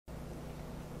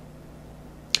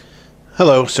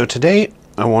Hello, so today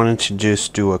I wanted to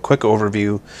just do a quick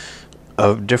overview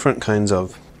of different kinds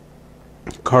of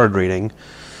card reading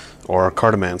or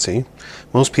cartomancy.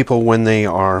 Most people, when they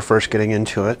are first getting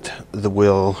into it, they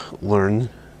will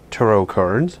learn tarot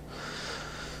cards.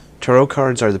 Tarot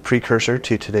cards are the precursor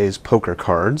to today's poker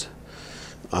cards.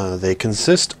 They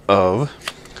consist of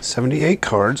 78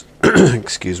 cards,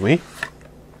 excuse me,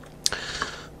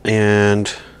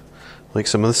 and like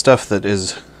some of the stuff that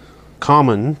is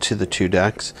common to the two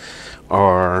decks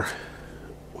are,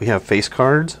 we have face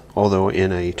cards, although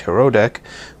in a tarot deck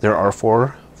there are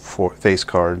four face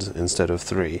cards instead of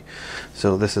 3.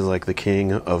 So this is like the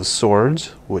King of Swords,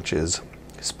 which is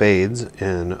spades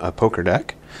in a poker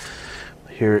deck.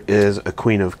 Here is a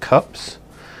Queen of Cups,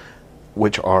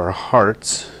 which are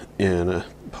hearts in a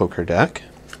poker deck.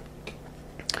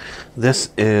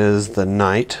 This is the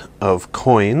Knight of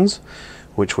Coins,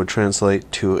 which would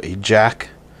translate to a Jack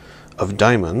of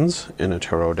Diamonds in a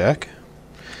tarot deck.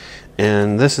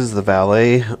 And this is the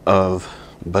Valet of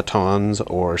Batons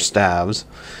or Staves,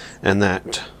 and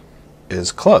that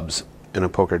is clubs in a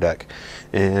poker deck.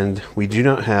 And we do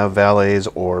not have valets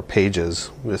or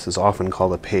pages. This is often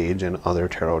called a page in other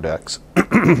tarot decks.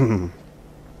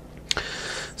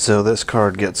 So this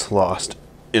card gets lost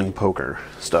in poker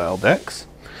style decks.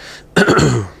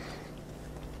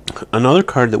 Another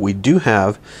card that we do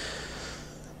have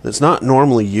that's not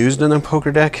normally used in a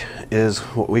poker deck is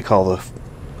what we call the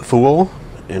Fool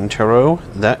in tarot.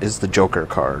 That is the Joker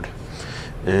card,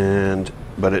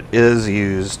 but it is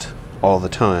used all the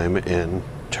time in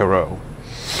tarot.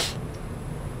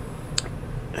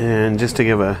 And just to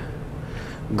give a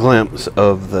glimpse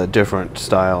of the different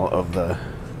style of the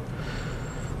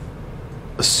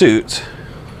suits,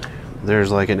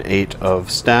 there's like an 8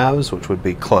 of Staves, which would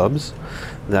be clubs.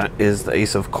 That is the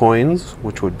Ace of Coins,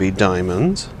 which would be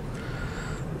diamonds.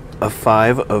 A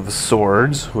 5 of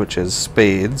Swords, which is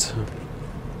spades.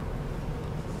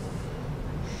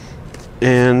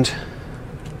 And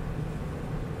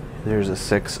there's a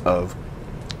 6 of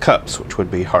Cups, which would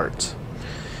be hearts.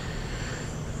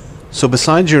 So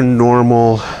besides your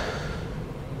normal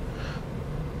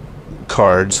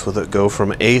cards that go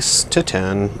from Ace to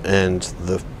 10 and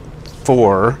the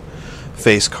 4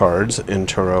 face cards in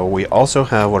tarot, we also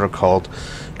have what are called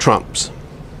trumps.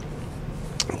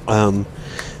 And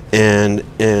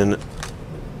in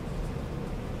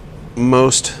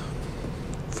most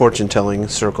fortune-telling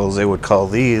circles, they would call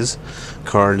these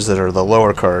cards that are the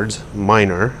lower cards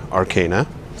minor arcana,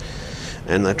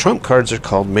 and the trump cards are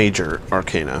called major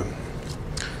arcana.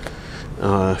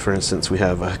 For instance, we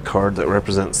have a card that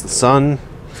represents the sun,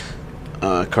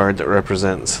 a card that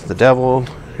represents the devil.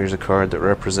 Here's a card that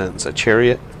represents a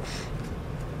chariot.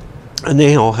 And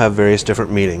they all have various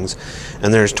different meanings.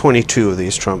 And there's 22 of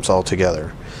these trumps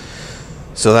altogether.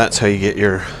 So that's how you get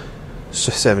your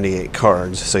 78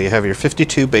 cards. So you have your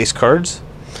 52 base cards,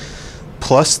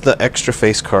 plus the extra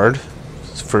face card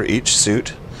for each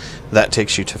suit. That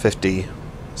takes you to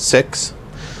 56,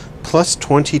 plus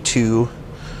 22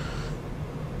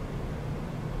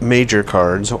 major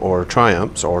cards or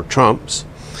triumphs or trumps.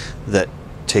 That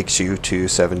takes you to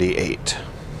 78.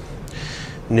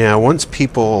 Now, once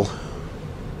people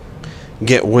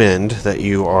get wind that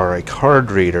you are a card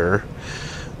reader,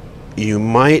 you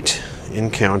might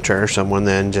encounter someone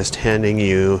then just handing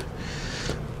you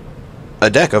a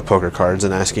deck of poker cards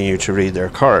and asking you to read their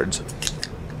cards.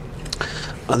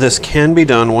 This can be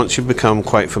done once you become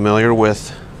quite familiar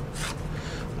with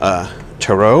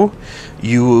tarot.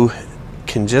 You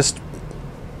can just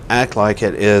act like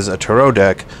it is a tarot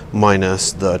deck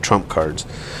minus the trump cards.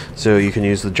 So you can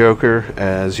use the Joker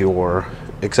as your,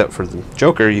 except for the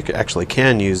Joker, you actually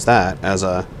can use that as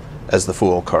the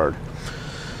Fool card.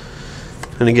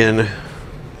 And again,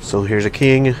 so here's a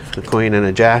king, a queen, and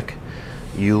a jack.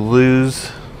 You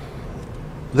lose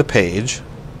the page,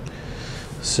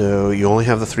 so you only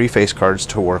have the 3 face cards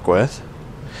to work with.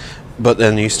 But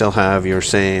then you still have your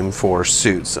same 4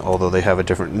 suits, although they have a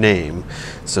different name.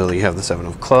 So you have the 7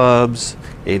 of clubs,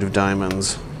 8 of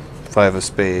diamonds, 5 of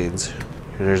spades.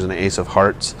 There's an Ace of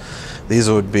hearts. These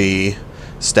would be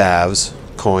staves,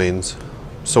 coins,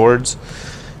 swords,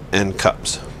 and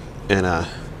cups in a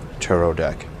tarot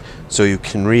deck. So you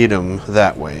can read them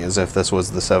that way, as if this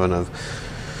was the 7 of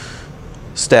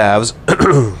staves,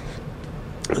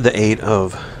 the 8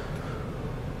 of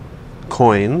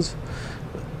coins,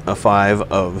 a 5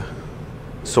 of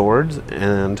swords,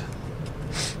 and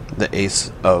the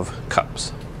Ace of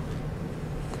Cups.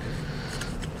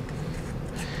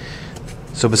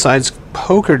 So besides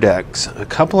poker decks, a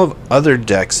couple of other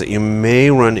decks that you may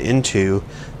run into,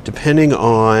 depending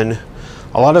on,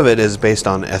 a lot of it is based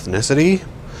on ethnicity.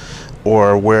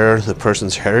 or where the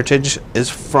person's heritage is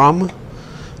from.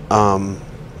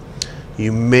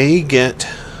 You may get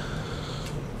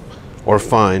or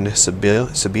find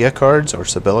Sibilla cards or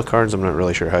Sibilla cards. I'm not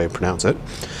really sure how you pronounce it.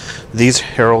 These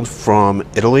herald from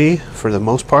Italy for the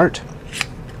most part.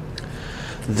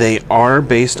 They are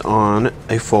based on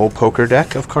a full poker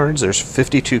deck of cards. There's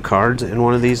 52 cards in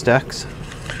one of these decks.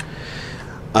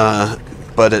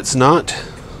 But it's not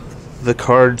the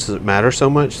cards that matter so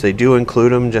much. They do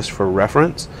include them just for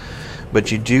reference,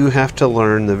 but you do have to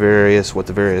learn what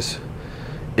the various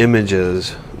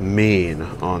images mean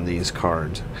on these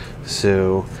cards.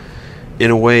 So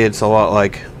in a way, it's a lot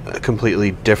like a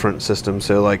completely different system.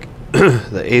 So like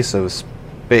the Ace of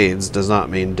Spades does not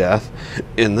mean death.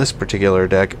 In this particular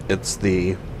deck, it's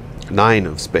the Nine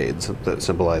of Spades that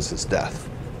symbolizes death.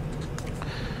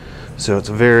 So it's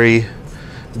a very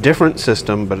different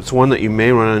system, but it's one that you may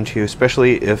run into,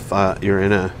 especially if you're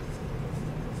in an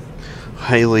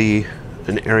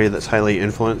area that's highly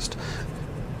influenced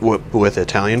with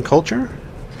Italian culture.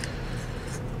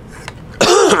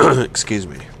 Excuse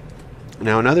me.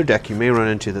 Now, another deck you may run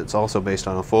into that's also based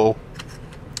on a full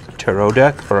tarot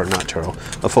deck, or not tarot,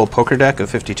 a full poker deck of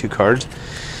 52 cards.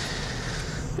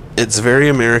 It's a very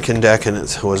American deck, and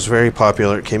it was very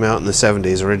popular. It came out in the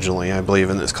 70s originally, I believe,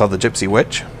 and it's called the Gypsy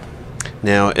Witch.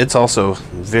 Now, it's also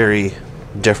very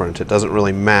different. It doesn't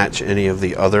really match any of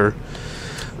the other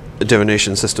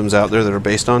divination systems out there that are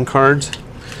based on cards.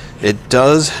 It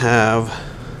does have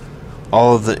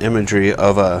all of the imagery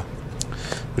of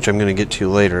which I'm going to get to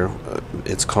later.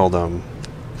 It's called a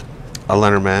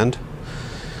Lenormand.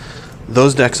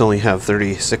 Those decks only have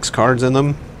 36 cards in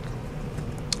them.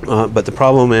 But the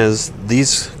problem is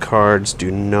these cards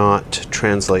do not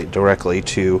translate directly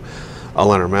to a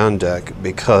Lenormand deck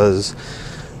because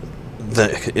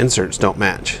the inserts don't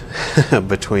match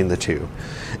between the two.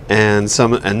 And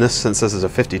since this is a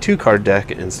 52 card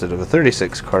deck instead of a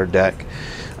 36 card deck,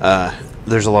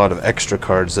 there's a lot of extra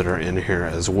cards that are in here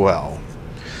as well.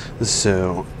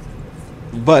 So,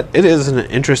 but it is an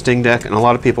interesting deck, and a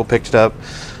lot of people picked it up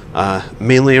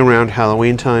mainly around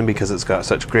Halloween time because it's got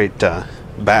such great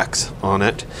backs on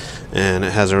it, and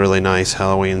it has a really nice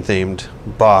Halloween themed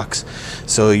box.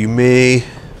 So you may,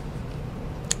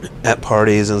 at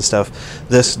parties and stuff,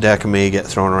 this deck may get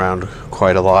thrown around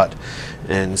quite a lot,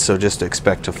 and so just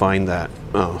expect to find that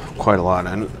quite a lot.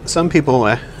 And some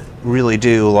people really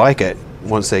do like it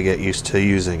once they get used to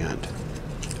using it.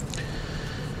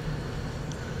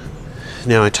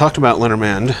 Now, I talked about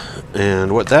Lenormand,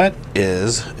 and what that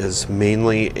is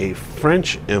mainly a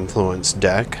French influenced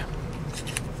deck.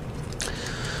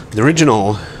 The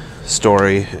original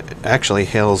story actually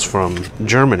hails from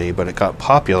Germany, but it got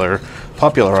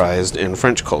popularized in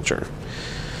French culture.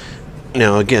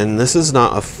 Now, again, this is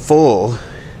not a full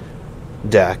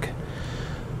deck,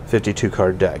 52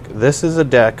 card deck. This is a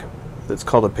deck that's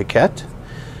called a piquette,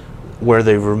 where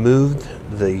they've removed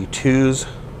the 2s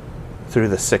through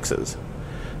the 6s.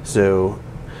 So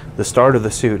the start of the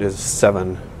suit is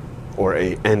 7 or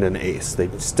 8 and an ace. They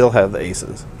still have the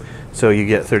aces. So you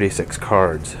get 36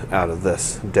 cards out of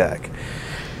this deck.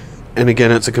 And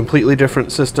again, it's a completely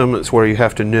different system. It's where you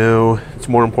have to know, it's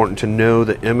more important to know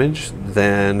the image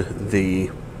than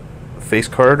the face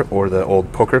card or the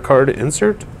old poker card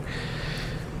insert.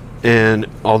 And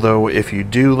although if you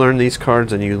do learn these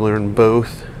cards and you learn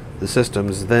both the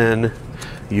systems, then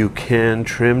you can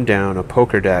trim down a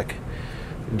poker deck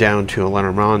down to a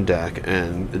Lenormand deck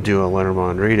and do a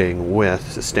Lenormand reading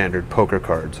with standard poker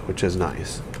cards, which is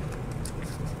nice.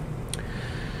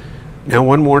 Now,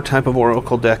 one more type of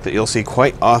oracle deck that you'll see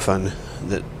quite often,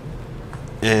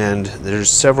 and there's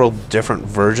several different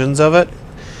versions of it.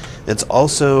 It's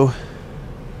also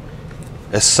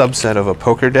a subset of a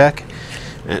poker deck,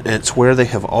 and it's where they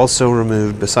have also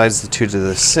removed, besides the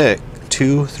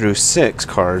 2 through 6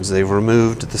 cards, they've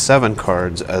removed the 7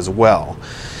 cards as well.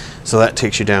 So that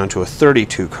takes you down to a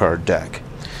 32 card deck.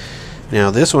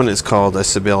 Now, this one is called a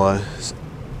Sibilla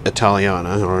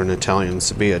Italiana, or an Italian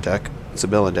Sibilla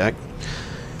deck.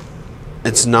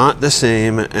 It's not the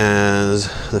same as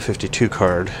the 52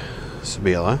 card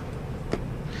Sibilla.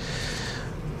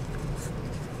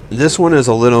 This one is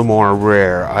a little more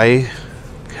rare. I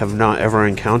have not ever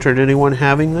encountered anyone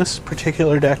having this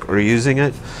particular deck or using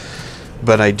it,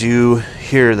 but I do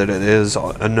hear that it is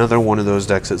another one of those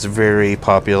decks that's very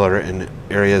popular in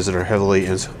areas that are heavily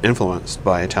influenced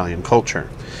by Italian culture.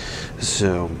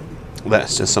 So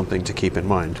that's just something to keep in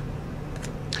mind.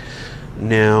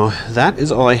 Now, that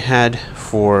is all I had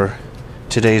for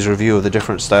today's review of the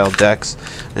different style decks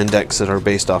and decks that are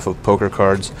based off of poker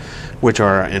cards, which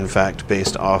are in fact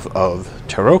based off of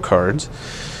tarot cards.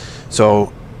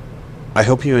 So I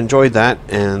hope you enjoyed that,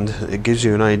 and it gives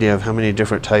you an idea of how many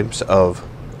different types of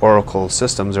Oracle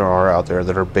systems there are out there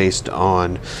that are based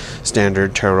on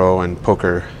standard tarot and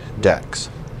poker decks.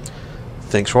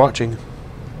 Thanks for watching.